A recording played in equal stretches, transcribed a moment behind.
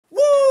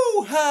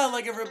Well,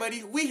 like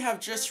everybody, we have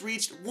just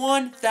reached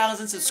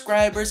 1,000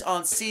 subscribers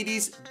on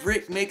CD's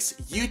Brick Mix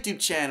YouTube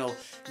channel.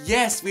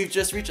 Yes, we've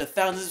just reached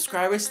 1,000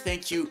 subscribers.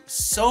 Thank you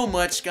so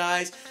much,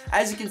 guys.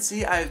 As you can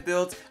see, I've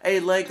built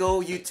a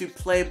Lego YouTube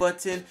play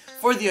button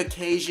for the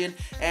occasion,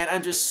 and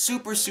I'm just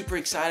super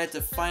excited to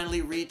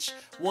finally reach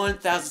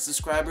 1,000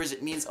 subscribers.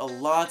 It means a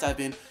lot. I've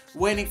been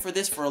waiting for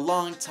this for a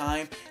long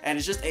time, and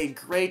it's just a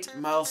great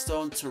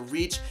milestone to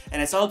reach, and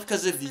it's all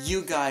because of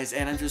you guys,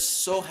 and I'm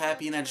just so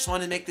happy, and I just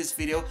want to make this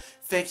video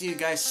thank you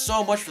guys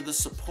so much for the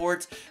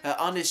support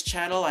on this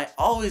channel. I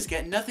always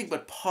get nothing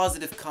but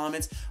positive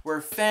comments. We're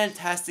a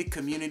fantastic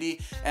community,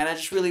 and I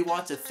just really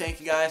want to thank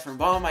you guys from the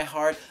bottom of my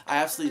heart. I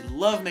absolutely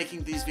love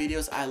making these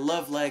videos. I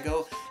love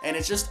Lego, and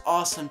it's just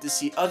awesome to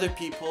see other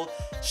people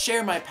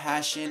share my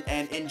passion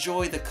and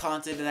enjoy the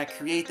content that I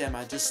create them.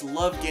 I just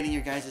love getting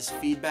your guys'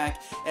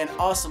 feedback and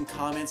awesome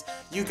comments.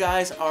 You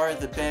guys are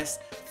the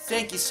best.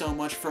 Thank you so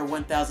much for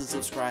 1,000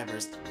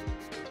 subscribers.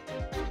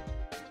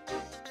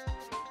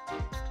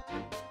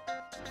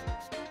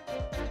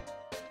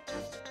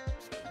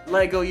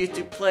 Lego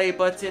YouTube play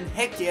button,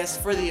 heck yes,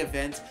 for the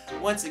event.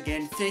 Once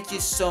again, thank you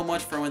so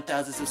much for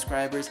 1,000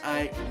 subscribers.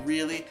 I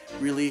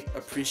really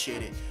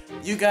appreciate it.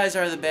 You guys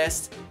are the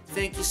best.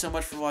 Thank you so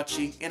much for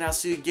watching, and I'll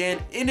see you again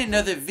in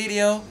another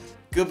video.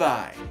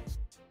 Goodbye.